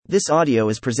This audio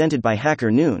is presented by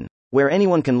Hacker Noon, where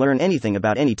anyone can learn anything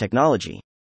about any technology.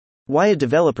 Why a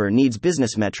Developer Needs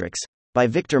Business Metrics, by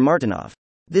Viktor Martinov.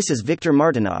 This is Viktor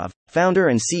Martinov, founder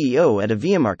and CEO at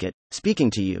Aviamarket, speaking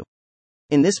to you.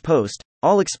 In this post,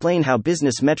 I'll explain how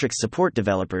business metrics support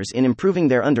developers in improving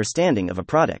their understanding of a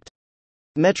product.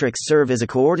 Metrics serve as a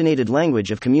coordinated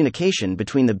language of communication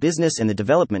between the business and the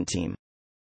development team.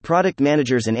 Product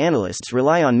managers and analysts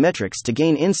rely on metrics to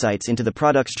gain insights into the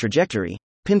product's trajectory,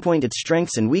 pinpoint its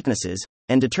strengths and weaknesses,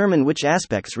 and determine which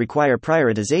aspects require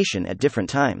prioritization at different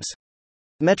times.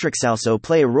 Metrics also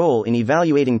play a role in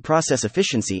evaluating process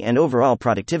efficiency and overall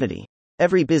productivity.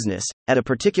 Every business, at a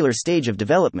particular stage of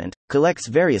development, collects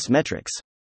various metrics.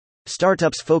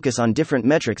 Startups focus on different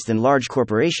metrics than large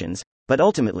corporations, but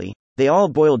ultimately, they all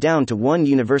boil down to one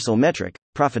universal metric: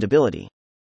 profitability.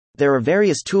 There are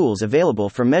various tools available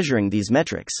for measuring these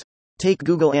metrics. Take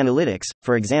Google Analytics,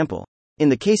 for example. In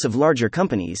the case of larger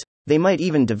companies, they might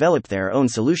even develop their own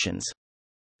solutions.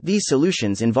 These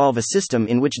solutions involve a system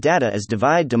in which data is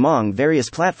divided among various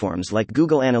platforms like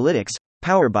Google Analytics,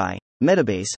 Power BI,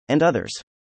 Metabase, and others.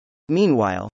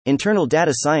 Meanwhile, internal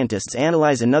data scientists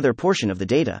analyze another portion of the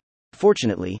data.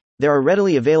 Fortunately, there are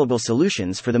readily available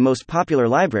solutions for the most popular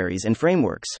libraries and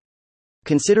frameworks.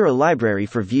 Consider a library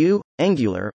for Vue,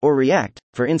 Angular, or React,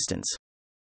 for instance.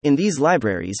 In these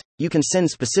libraries, you can send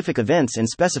specific events and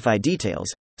specify details,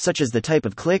 such as the type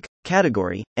of click,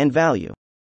 category, and value.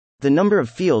 The number of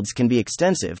fields can be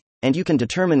extensive, and you can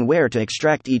determine where to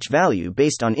extract each value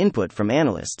based on input from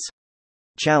analysts.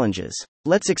 Challenges.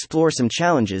 Let's explore some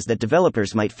challenges that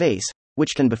developers might face,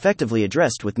 which can be effectively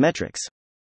addressed with metrics.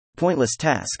 Pointless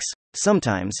tasks.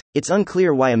 Sometimes, it's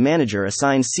unclear why a manager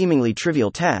assigns seemingly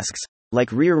trivial tasks,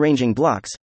 like rearranging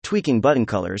blocks, tweaking button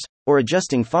colors, or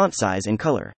adjusting font size and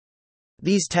color.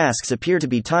 These tasks appear to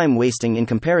be time-wasting in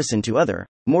comparison to other,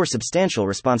 more substantial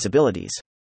responsibilities.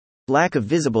 Lack of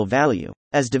visible value.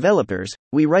 As developers,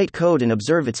 we write code and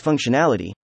observe its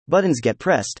functionality. Buttons get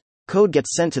pressed, code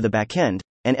gets sent to the backend,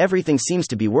 and everything seems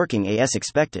to be working as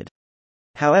expected.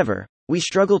 However, we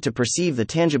struggle to perceive the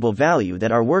tangible value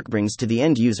that our work brings to the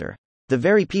end user, the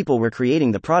very people we're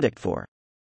creating the product for.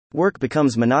 Work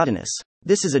becomes monotonous.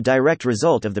 This is a direct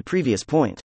result of the previous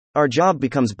point. Our job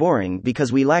becomes boring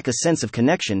because we lack a sense of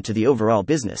connection to the overall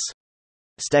business.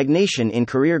 Stagnation in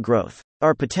career growth.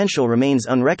 Our potential remains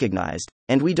unrecognized,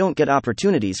 and we don't get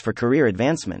opportunities for career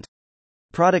advancement.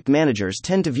 Product managers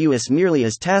tend to view us merely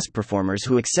as task performers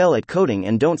who excel at coding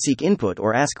and don't seek input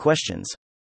or ask questions.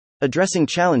 Addressing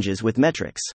challenges with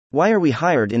metrics. Why are we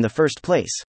hired in the first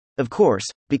place? Of course,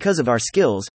 because of our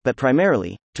skills, but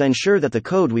primarily, to ensure that the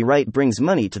code we write brings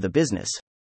money to the business.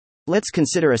 Let's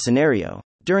consider a scenario.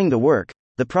 During the work,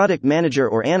 the product manager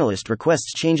or analyst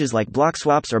requests changes like block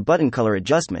swaps or button color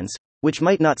adjustments, which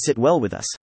might not sit well with us.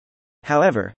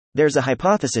 However, there's a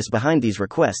hypothesis behind these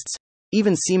requests.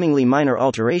 Even seemingly minor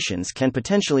alterations can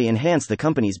potentially enhance the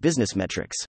company's business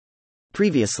metrics.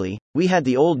 Previously, we had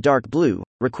the old dark blue,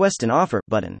 request an offer,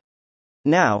 button.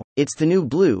 Now, it's the new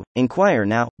blue, inquire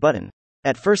now, button.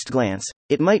 At first glance,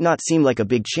 it might not seem like a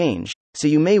big change, so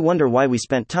you may wonder why we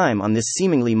spent time on this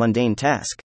seemingly mundane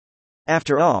task.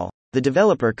 After all, the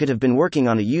developer could have been working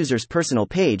on a user's personal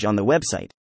page on the website.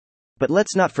 But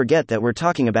let's not forget that we're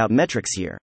talking about metrics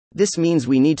here. This means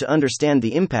we need to understand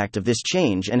the impact of this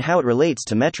change and how it relates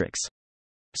to metrics.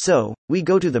 So, we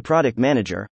go to the product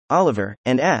manager, Oliver,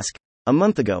 and ask, a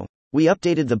month ago, we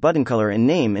updated the button color and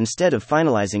name instead of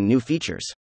finalizing new features.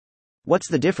 What's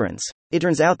the difference? It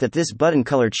turns out that this button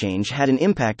color change had an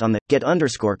impact on the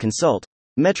get_consult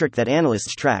metric that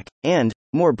analysts track, and,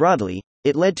 more broadly,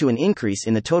 it led to an increase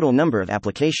in the total number of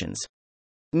applications.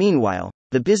 Meanwhile,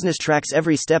 the business tracks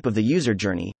every step of the user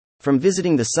journey, from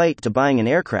visiting the site to buying an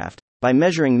aircraft, by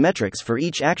measuring metrics for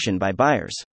each action by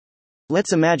buyers.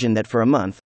 Let's imagine that for a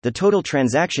month, the total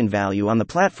transaction value on the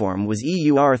platform was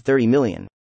EUR 30 million.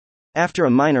 After a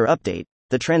minor update,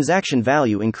 the transaction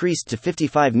value increased to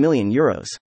 55 million euros.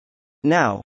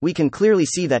 Now, we can clearly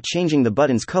see that changing the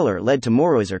button's color led to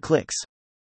more user clicks.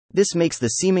 This makes the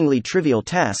seemingly trivial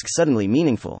task suddenly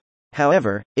meaningful.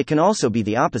 However, it can also be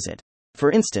the opposite.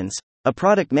 For instance, a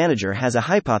product manager has a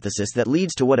hypothesis that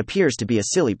leads to what appears to be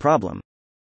a silly problem.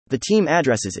 The team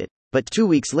addresses it, but 2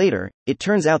 weeks later, it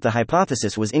turns out the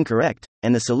hypothesis was incorrect,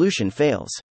 and the solution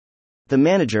fails. The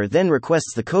manager then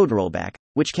requests the code rollback,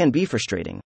 which can be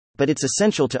frustrating. But it's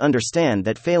essential to understand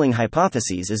that failing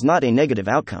hypotheses is not a negative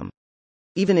outcome.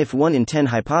 Even if 1 in 10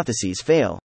 hypotheses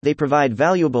fail, they provide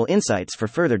valuable insights for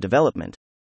further development.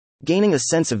 Gaining a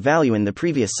sense of value. In the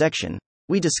previous section,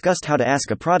 we discussed how to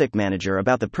ask a product manager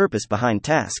about the purpose behind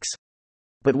tasks.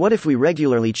 But what if we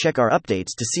regularly check our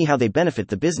updates to see how they benefit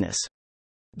the business?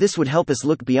 This would help us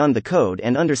look beyond the code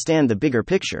and understand the bigger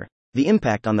picture, the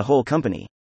impact on the whole company.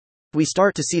 We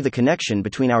start to see the connection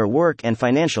between our work and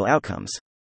financial outcomes.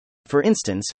 For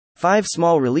instance, 5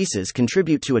 small releases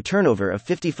contribute to a turnover of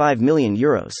 €55 million.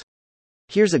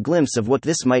 Here's a glimpse of what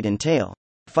this might entail.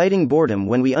 Fighting boredom.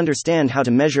 When we understand how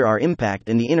to measure our impact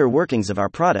and the inner workings of our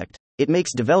product, it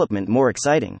makes development more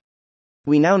exciting.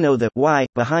 We now know the why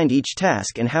behind each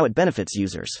task and how it benefits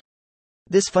users.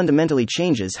 This fundamentally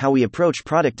changes how we approach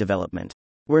product development.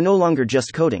 We're no longer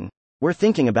just coding, we're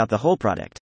thinking about the whole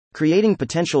product. Creating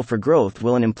potential for growth.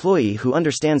 Will an employee who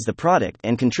understands the product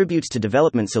and contributes to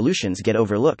development solutions get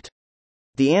overlooked?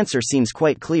 The answer seems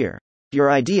quite clear.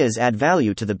 Your ideas add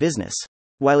value to the business.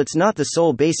 While it's not the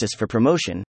sole basis for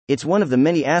promotion, it's one of the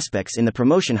many aspects in the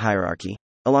promotion hierarchy,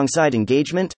 alongside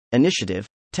engagement, initiative,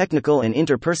 technical and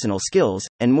interpersonal skills,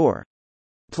 and more.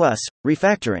 Plus,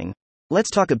 refactoring.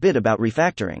 Let's talk a bit about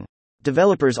refactoring.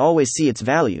 Developers always see its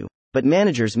value, but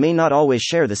managers may not always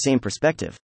share the same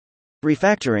perspective.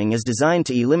 Refactoring is designed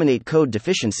to eliminate code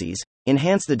deficiencies,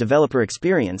 enhance the developer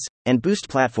experience, and boost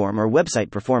platform or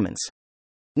website performance.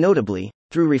 Notably,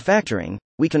 through refactoring,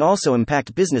 we can also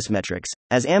impact business metrics,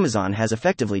 as Amazon has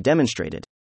effectively demonstrated.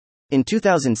 In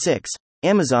 2006,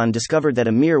 Amazon discovered that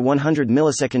a mere 100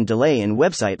 millisecond delay in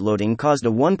website loading caused a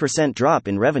 1% drop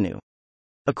in revenue.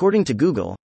 According to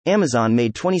Google, Amazon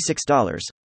made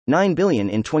 $26.9 billion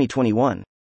in 2021.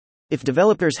 If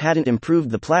developers hadn't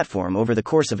improved the platform over the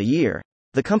course of a year,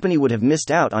 the company would have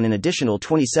missed out on an additional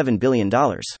 $27 billion.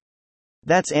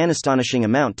 That's an astonishing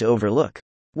amount to overlook.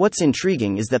 What's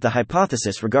intriguing is that the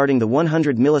hypothesis regarding the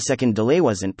 100 millisecond delay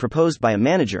wasn't proposed by a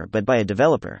manager but by a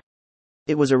developer.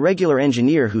 It was a regular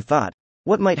engineer who thought,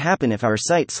 what might happen if our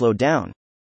site slowed down?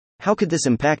 How could this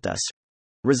impact us?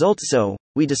 Results. So,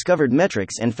 we discovered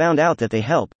metrics and found out that they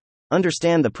help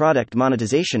understand the product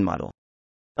monetization model.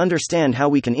 Understand how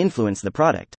we can influence the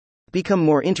product. Become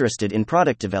more interested in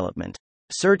product development.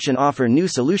 Search and offer new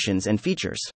solutions and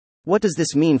features. What does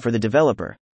this mean for the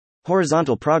developer?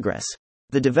 Horizontal progress.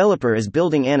 The developer is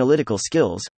building analytical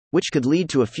skills, which could lead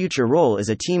to a future role as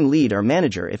a team lead or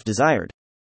manager if desired.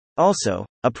 Also,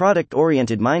 a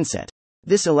product-oriented mindset.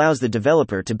 This allows the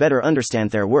developer to better understand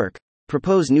their work,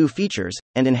 propose new features,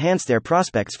 and enhance their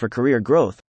prospects for career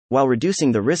growth, while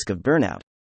reducing the risk of burnout.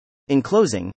 In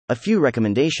closing, a few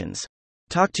recommendations.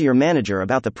 Talk to your manager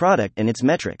about the product and its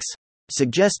metrics.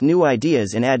 Suggest new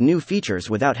ideas and add new features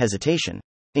without hesitation.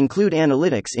 Include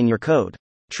analytics in your code.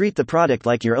 Treat the product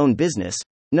like your own business,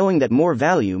 knowing that more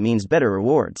value means better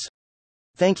rewards.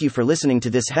 Thank you for listening to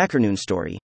this HackerNoon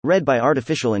story, read by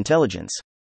Artificial Intelligence.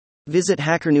 Visit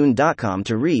hackerNoon.com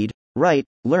to read, write,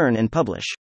 learn, and publish.